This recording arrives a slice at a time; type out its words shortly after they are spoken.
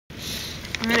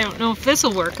I don't know if this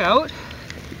will work out.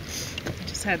 I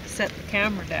just had to set the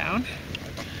camera down.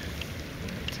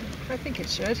 I think it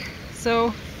should.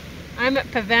 So I'm at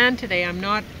Pavan today. I'm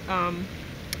not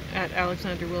at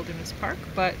Alexander Wilderness Park,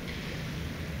 but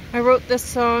I wrote this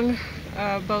song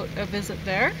about a visit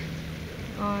there.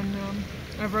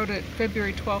 I wrote it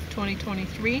February 12th,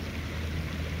 2023.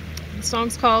 The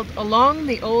song's called Along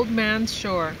the Old Man's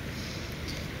Shore.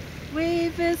 We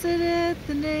visited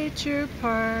the nature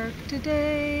park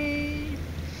today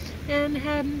and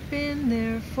hadn't been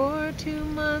there for 2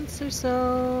 months or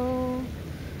so.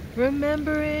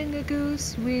 Remembering a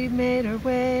goose, we made our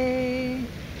way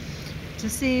to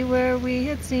see where we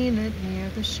had seen it near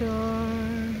the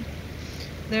shore.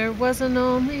 There wasn't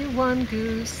only one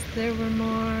goose, there were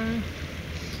more.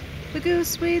 The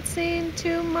goose we'd seen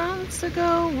 2 months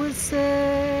ago was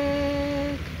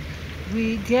sick.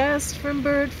 We guessed from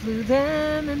bird flu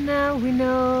then, and now we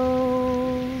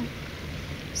know.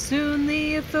 Soon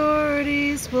the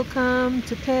authorities will come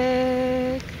to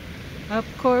pick up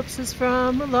corpses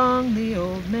from along the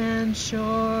old man's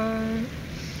shore.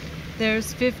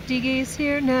 There's 50 geese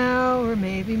here now, or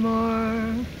maybe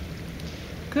more.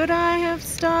 Could I have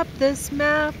stopped this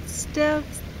mass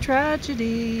death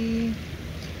tragedy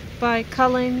by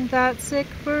culling that sick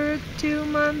bird 2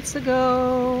 months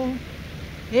ago?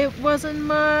 It wasn't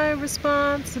my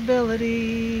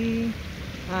responsibility,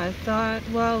 I thought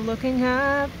while looking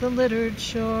at the littered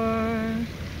shore.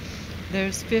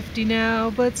 There's 50 now,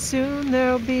 but soon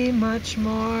there'll be much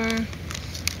more.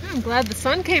 I'm glad the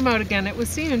sun came out again. It was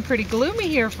seeming pretty gloomy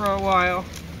here for a while.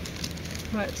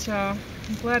 But I'm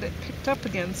glad it picked up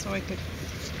again so I could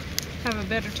have a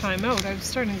better time out. I was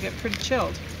starting to get pretty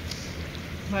chilled.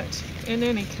 But in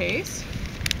any case,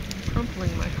 I'm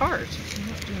crumpling my heart. I'm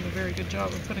not doing a very good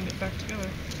job of putting it back together.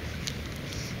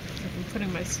 I've been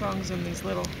putting my songs in these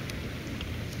little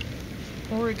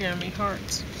origami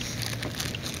hearts.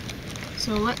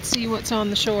 So let's see what's on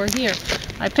the shore here.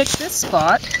 I picked this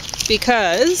spot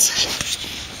because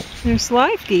there's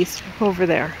live geese over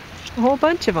there. A whole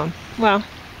bunch of them. Well,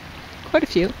 quite a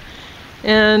few.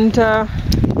 And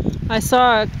I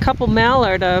saw a couple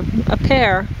mallard, a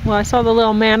pair. Well, I saw the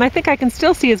little man. I think I can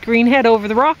still see his green head over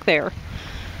the rock there.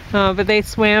 But they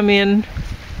swam in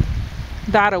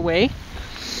that away.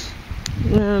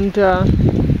 And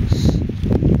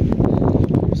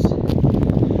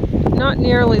not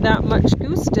nearly that much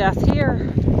goose death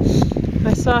here.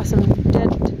 I saw some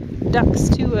dead ducks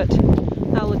too at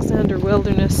Alexander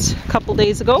Wilderness a couple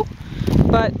days ago,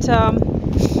 but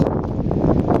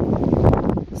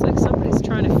looks like somebody's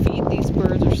trying to feed these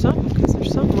birds or something, because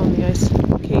there's something on the ice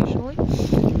occasionally.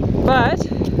 But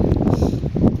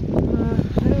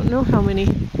I don't know how many.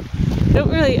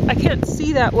 I can't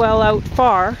see that well out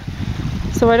far,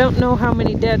 so I don't know how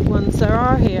many dead ones there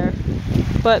are here.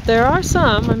 But there are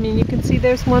some. I mean, you can see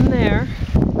there's one there,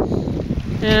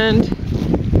 and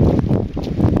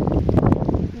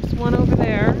there's one over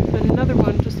there, and another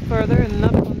one just further, and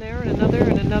another one there, and another,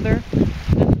 and another,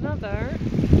 and another,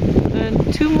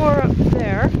 and 2 more up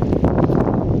there.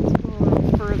 Let's go a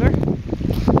little further.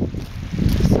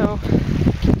 So,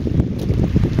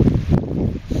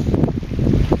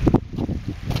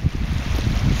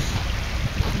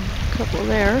 a couple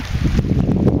there.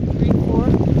 3, 4.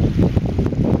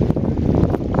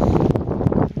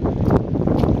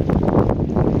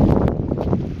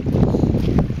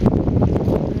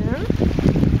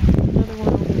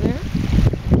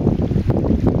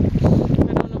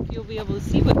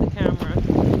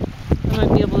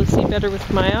 Better with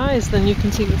my eyes than you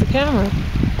can see with the camera.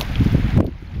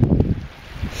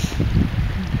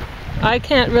 I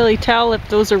can't really tell if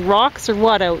those are rocks or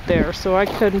what out there, so I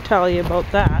couldn't tell you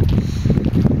about that.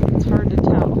 It's hard to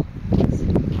tell.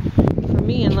 For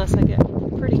me, unless I get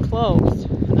pretty close,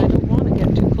 and I don't want to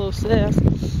get too close to this.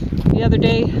 The other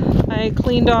day, I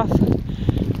cleaned off,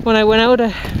 when I went out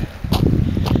to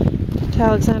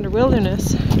Alexander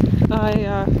Wilderness,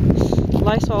 I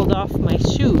Lysoled off my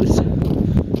shoes. I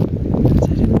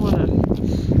didn't want to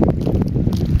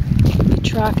be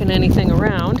tracking anything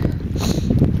around.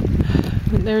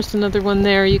 And there's another one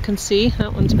there you can see.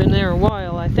 That one's been there a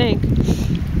while, I think.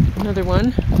 Another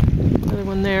one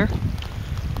there.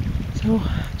 So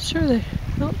I'm sure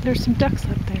there's some ducks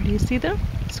up there. Do you see them?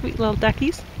 Sweet little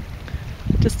duckies.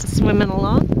 Just swimming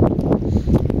along.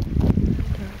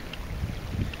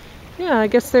 Yeah, I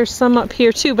guess there's some up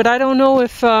here too, but I don't know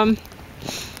if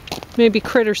maybe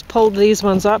critters pulled these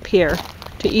ones up here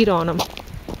to eat on them,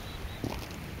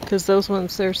 because those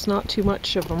ones, there's not too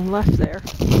much of them left there.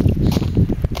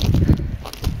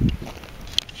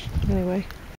 Anyway.